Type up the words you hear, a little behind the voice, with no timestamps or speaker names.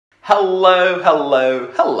Hello, hello,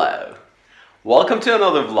 hello. Welcome to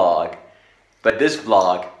another vlog, but this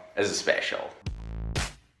vlog is special.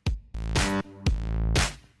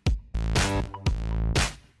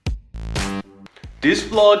 This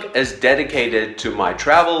vlog is dedicated to my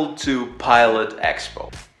travel to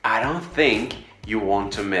PilotExpo. I don't think you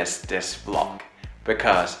want to miss this vlog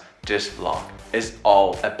because this vlog is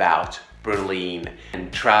all about Berlin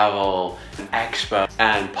and travel and expo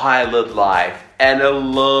and pilot life and a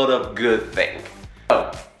lot of good things.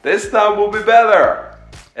 So this time will be better,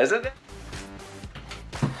 isn't it?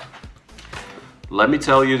 Let me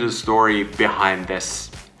tell you the story behind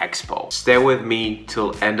this expo. Stay with me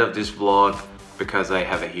till end of this vlog because I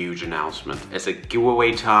have a huge announcement. It's a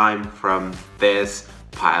giveaway time from this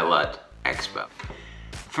Pilot Expo.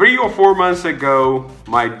 3 or 4 months ago,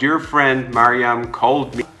 my dear friend Mariam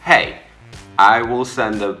called me, hey, I will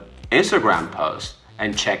send an Instagram post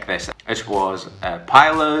and check this out. It was a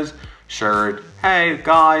pilot shirt. Hey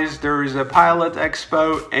guys, there is a Pilot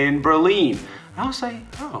Expo in Berlin. And I was like,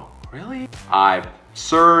 oh, really? I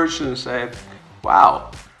searched and said,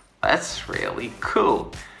 wow, that's really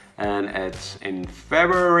cool. And it's in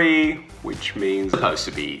February, which means it's supposed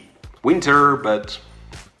to be winter, but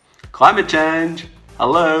climate change,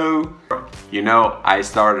 hello. You know, I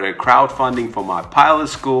started a crowdfunding for my pilot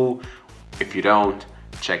school. If you don't,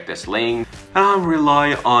 check this link. And I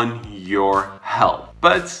rely on your help.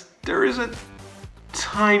 But there is a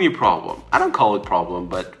tiny problem. I don't call it problem,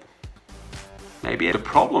 but maybe the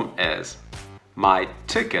problem is my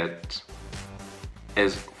ticket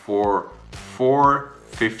is for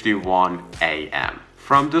 4:51 a.m.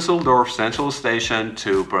 from Düsseldorf Central Station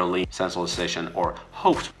to Berlin Central Station or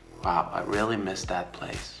Haupt. Wow, I really missed that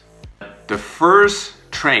place. The first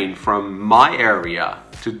train from my area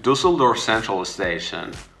to Düsseldorf Central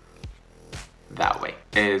Station that way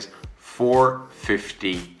is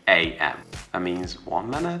 4:50 a.m. That means 1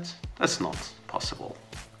 minute? That's not possible.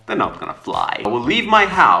 They're not gonna fly. I will leave my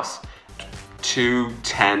house to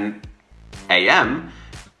 10 a.m.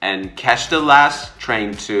 and catch the last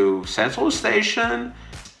train to Central Station,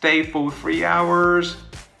 stay for 3 hours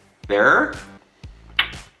there.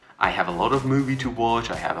 I have a lot of movie to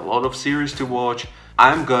watch, I have a lot of series to watch.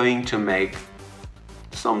 I'm going to make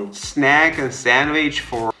some snack and sandwich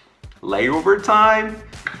for layover time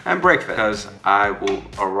and breakfast because I will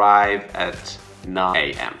arrive at 9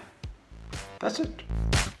 a.m. That's it.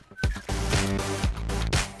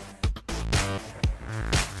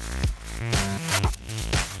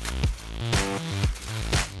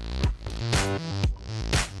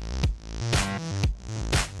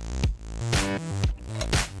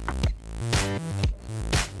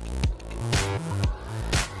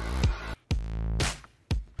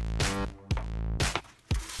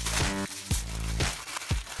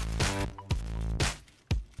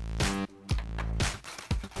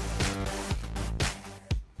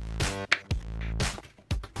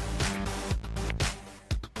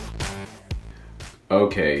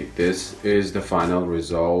 Okay, this is the final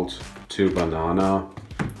result. 2 banana,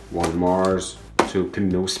 1 Mars, 2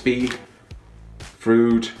 Knospi,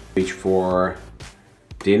 fruit, each for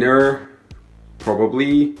dinner,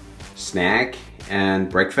 probably, snack and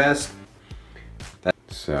breakfast.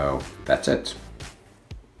 So that's it.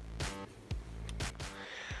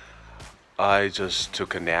 I just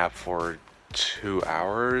took a nap for 2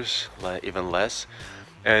 hours, even less,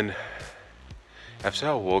 and after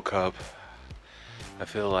I woke up, I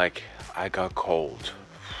feel like I got cold.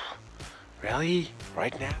 Really?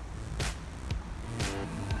 Right now?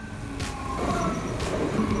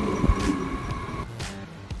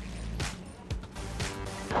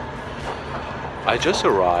 I just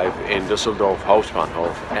arrived in Düsseldorf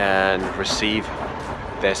Hauptbahnhof and received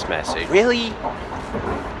this message. Really?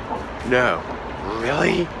 No.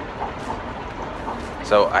 Really?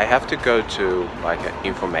 So I have to go to like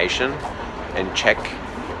information and check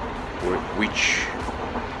which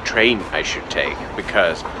train I should take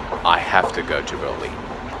because I have to go to Berlin.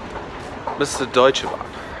 Mr. Deutsche Bahn,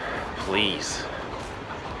 please.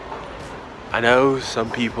 I know some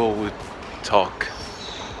people would talk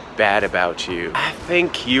bad about you. I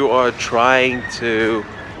think you are trying to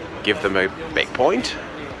give them a big point.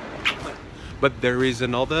 But there is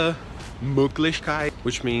another Möglichkeit,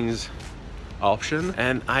 which means option,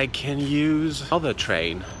 and I can use other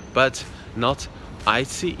train, but not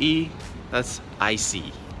ICE, that's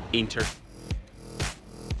IC. Inter.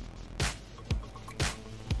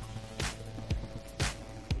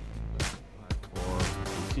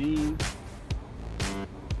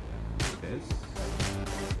 This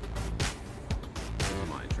is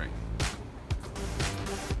my train.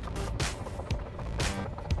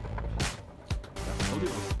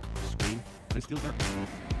 It's still there.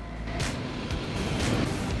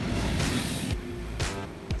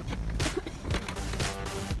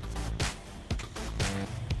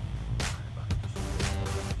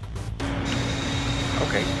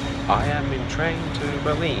 Okay, I am in train to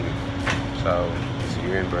Berlin. So, see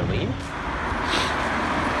you in Berlin.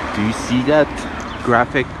 Do you see that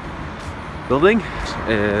graphic building?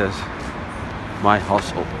 Is my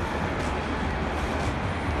hostel.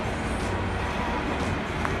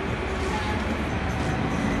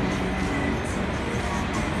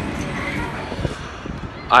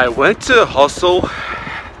 I went to the hostel.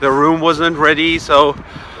 The room wasn't ready, so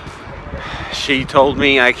she told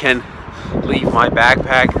me I can leave my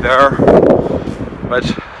backpack there, but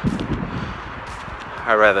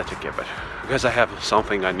I'd rather to keep it because I have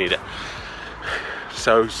something I needed.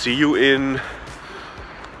 So see you in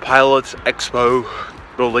PilotExpo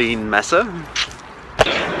Berlin Messe.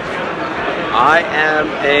 I am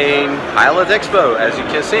in PilotExpo, as you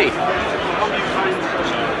can see.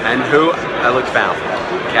 And who I look found?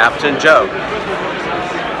 Captain Joe.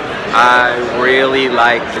 I really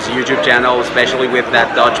like his YouTube channel, especially with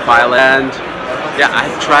that Dutch pilot. And yeah, I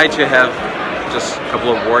try to have just a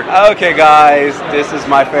couple of words. Okay guys, this is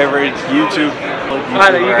my favorite YouTuber.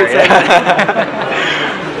 You could say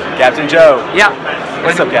Captain Joe. Yeah.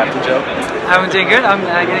 What's up, Captain Joe? I'm doing good. I'm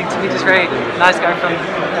getting to meet this very nice guy from,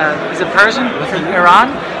 he's a Persian from Iran.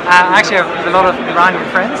 I actually have a lot of Iranian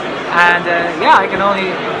friends. And yeah, I can only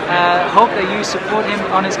hope that you support him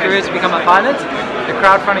on his career to become a pilot. The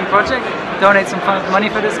crowdfunding project. Donate some money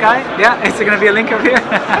for this guy. Yeah, is there going to be a link up here?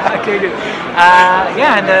 Okay, good.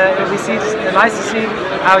 Yeah, and it'll be nice to see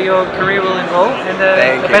how your career will evolve. And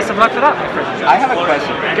best of luck for that, my friend. I have a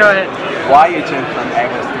question. Go ahead. Why you changed from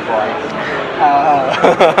Everest to Boeing?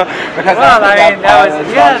 Because well, I mean, that was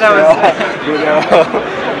you know.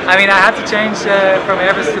 I mean, I had to change from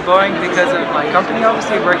Everest to Boeing because of my company,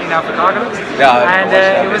 obviously, working now for Cargolux. Yeah, and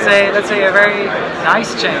it was let's say, a very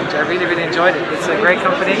nice change. I really, really enjoyed it. It's a great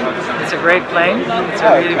company. It's a great plane. It's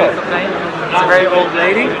a really beautiful plane. It's a very old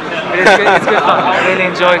lady, but it's good fun. I really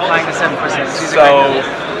enjoy flying the 7%. She's so,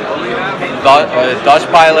 Dutch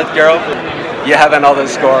pilot girl, you have another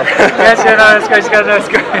score. Yes, you have another score. She's got another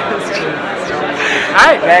score. All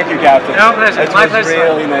right. Thank you, Captain. No pleasure. It My was pleasure.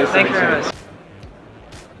 really nice Thank to you meet very much.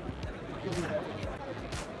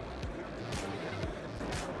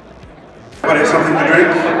 Everybody have something to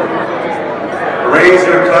drink? Raise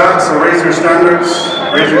your class or raise your standards,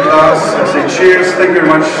 raise your class and say cheers. Thank you very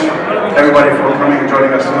much everybody for coming and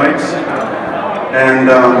joining us tonight. And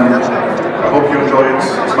I hope you enjoy it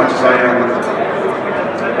as much as I am.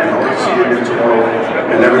 And hope to see you again tomorrow.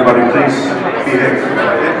 And everybody please behave.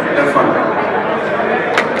 Have fun.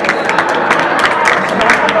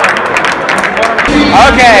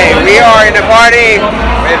 Okay, we are in a party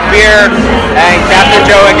with beer and Captain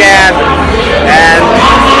Joe again, and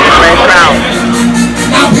a great crowd.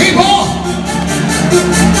 Now people,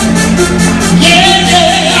 yeah,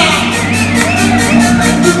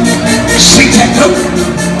 see techno,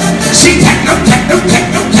 techno.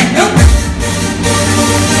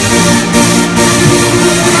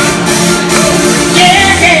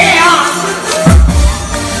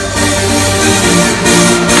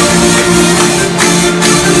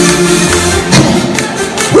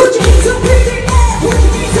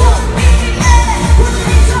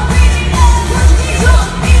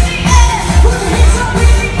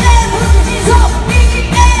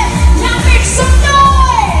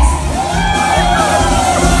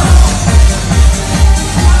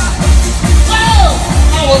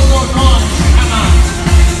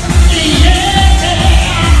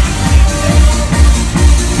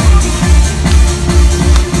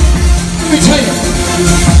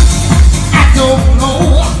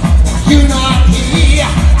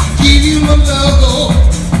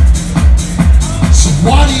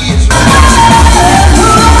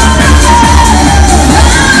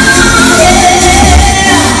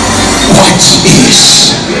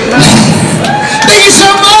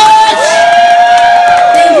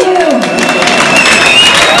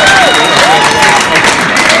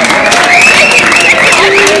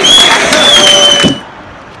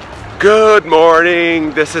 Good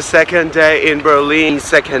morning, this is second day in Berlin,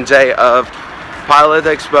 second day of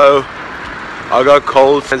PilotExpo. I got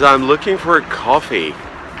cold and I'm looking for a coffee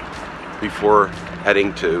before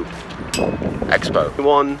heading to Expo.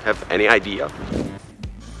 Anyone have any idea?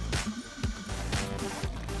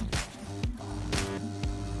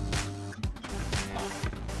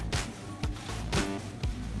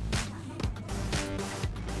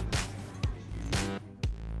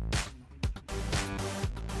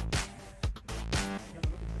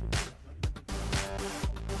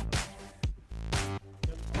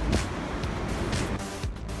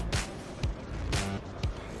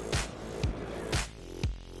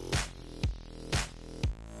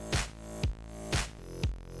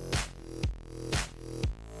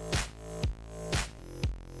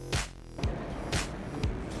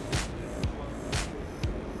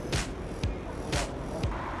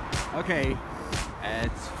 Okay,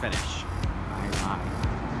 it's finished. Bye-bye.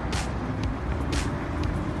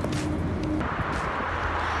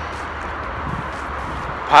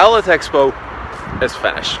 PilotExpo is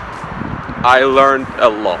finished. I learned a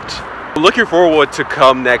lot. Looking forward to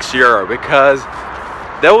come next year because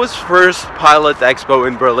that was first PilotExpo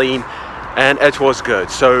in Berlin and it was good.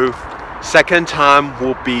 So second time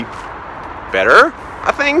will be better,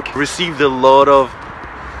 I think. Received a lot of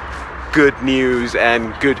good news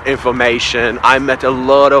and good information. I met a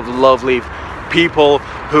lot of lovely people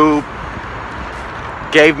who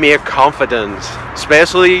gave me a confidence,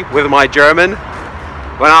 especially with my German.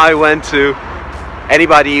 When I went to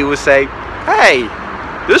anybody who would say, hey,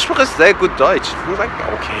 du sprichst sehr gut Deutsch. I was like,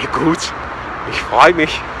 okay, gut. Ich freue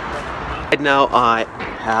mich. Right now I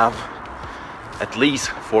have at least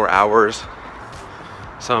 4 hours.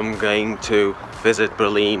 So I'm going to visit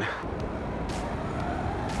Berlin.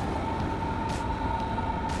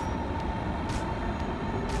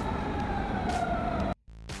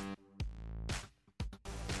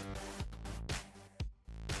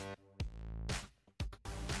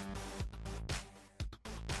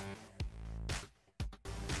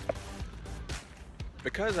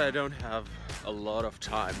 Because I don't have a lot of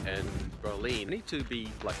time in Berlin, I need to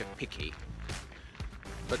be like a picky.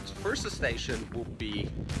 But first station will be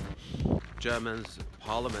German's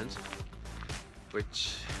parliament,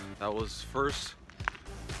 which that was first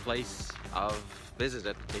place I've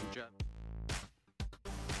visited in Germany.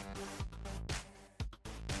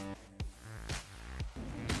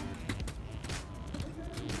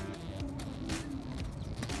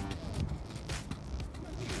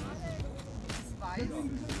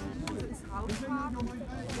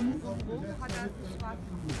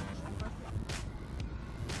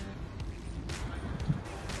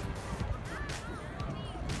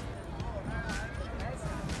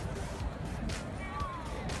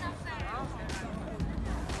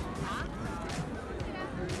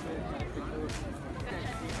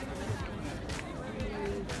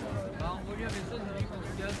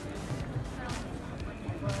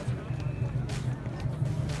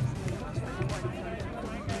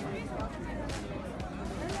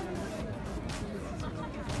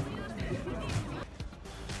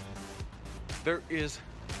 There is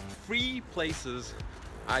 3 places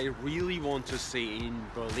I really want to see in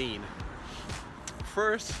Berlin.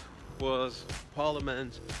 First was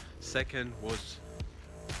Parliament, second was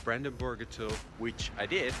Brandenburger Tor, which I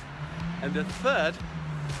did, and the third,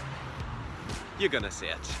 you're gonna see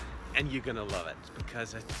it and you're gonna love it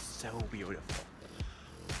because it's so beautiful.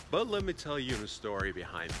 But let me tell you the story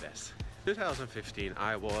behind this. 2015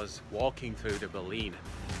 I was walking through the Berlin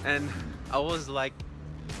and I was like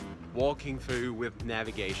walking through with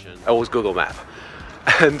navigation. I was Google Map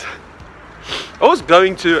and I was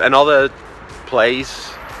going to another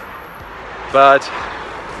place, but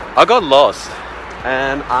I got lost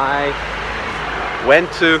and I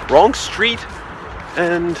went to wrong street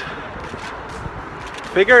and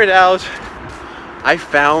figured out I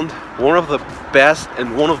found one of the best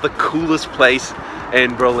and one of the coolest places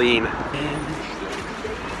in Berlin.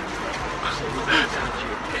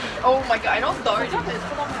 Oh my god, I don't know.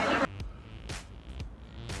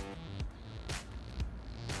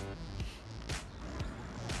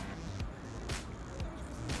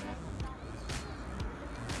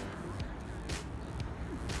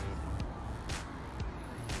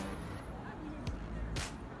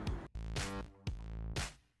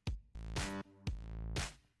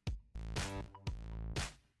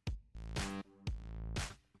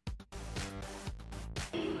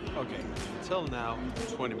 Okay, till now,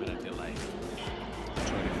 20-minute delay.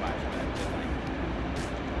 25-minute delay.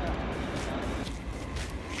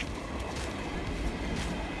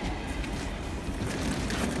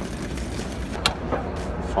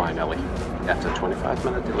 Finally, after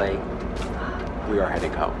 25-minute delay, we are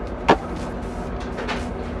heading home.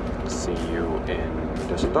 See you in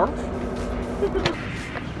Düsseldorf.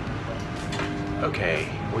 Okay,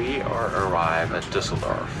 we are arrived at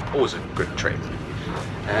Düsseldorf. Always a good trip.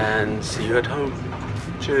 And see you at home.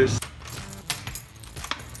 Cheers.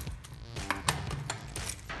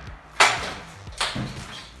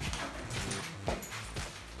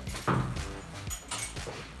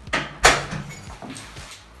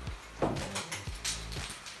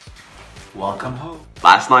 Welcome home.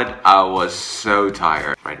 Last night I was so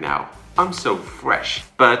tired. Right now I'm so fresh.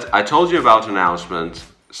 But I told you about an announcement,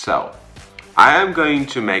 so I am going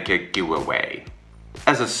to make a giveaway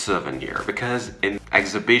as a souvenir, because in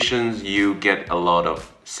exhibitions you get a lot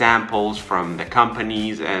of samples from the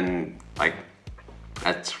companies and like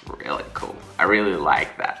That's really cool. I really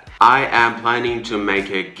like that. I am planning to make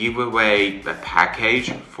a giveaway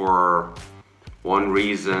package for one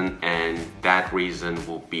reason, and that reason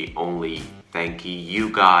will be only thanking you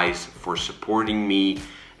guys for supporting me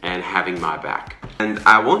and having my back. And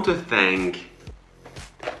I want to thank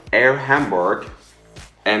Air Hamburg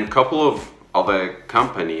and a couple of other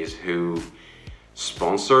companies who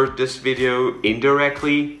sponsored this video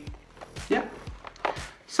indirectly. Yeah.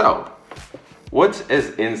 So, what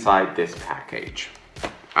is inside this package?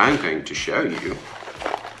 I'm going to show you.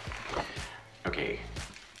 Okay.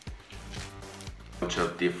 Bunch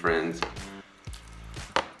of different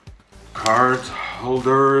card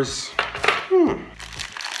holders.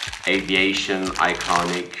 Aviation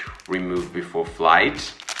iconic remove before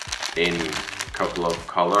flight in a couple of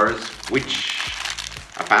colors, which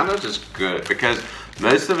I found out is good because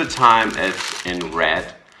most of the time it's in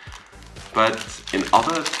red, but in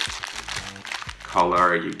other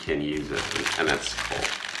color you can use it, and it's cool.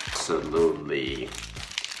 Absolutely.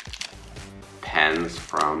 Pens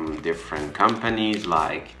from different companies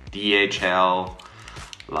like DHL,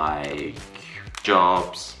 like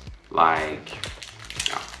Jobs, like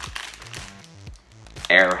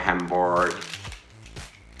Air Hamburg.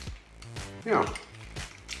 Yeah.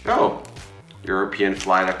 Oh, European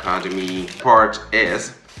Flight Academy. Part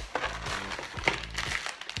is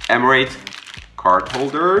Emirate card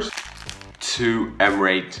holders, 2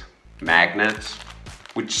 Emirate magnets,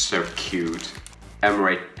 which is so cute,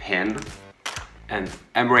 Emirate pen, and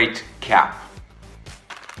Emirate cap.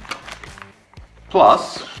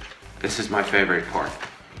 Plus, this is my favorite part.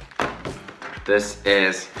 This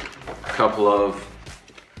is a couple of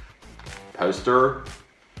poster.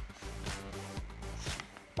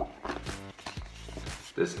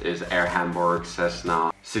 This is Air Hamburg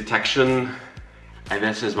Cessna Citation, and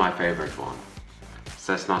this is my favorite one.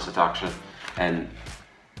 Cessna Citation and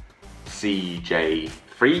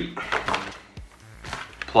CJ3,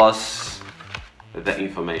 plus the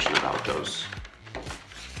information about those.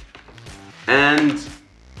 And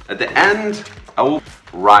at the end, I will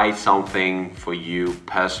write something for you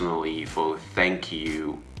personally for thank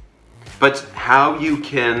you. But how you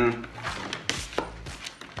can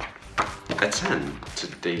attend to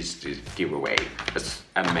this giveaway is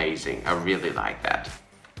amazing. I really like that.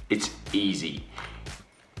 It's easy.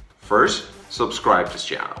 First, subscribe to this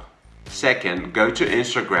channel. Second, go to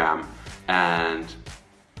Instagram and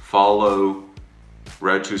follow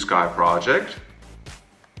Road to Sky Project,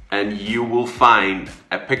 and you will find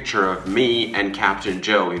a picture of me and Captain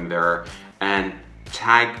Joe in there, and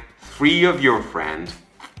tag 3 of your friends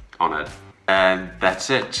on it, and that's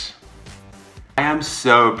it. I am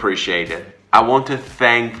so appreciated. I want to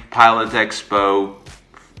thank PilotExpo.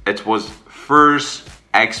 It was first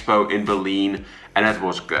expo in Berlin, and it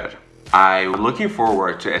was good. I'm looking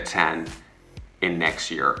forward to attend in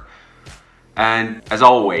next year. And as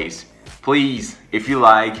always, please, if you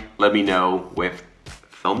like, let me know with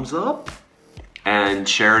thumbs up, and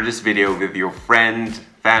share this video with your friend,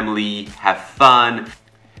 family, have fun.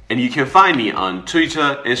 And you can find me on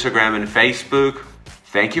Twitter, Instagram, and Facebook.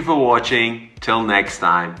 Thank you for watching. Till next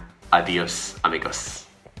time, adios amigos.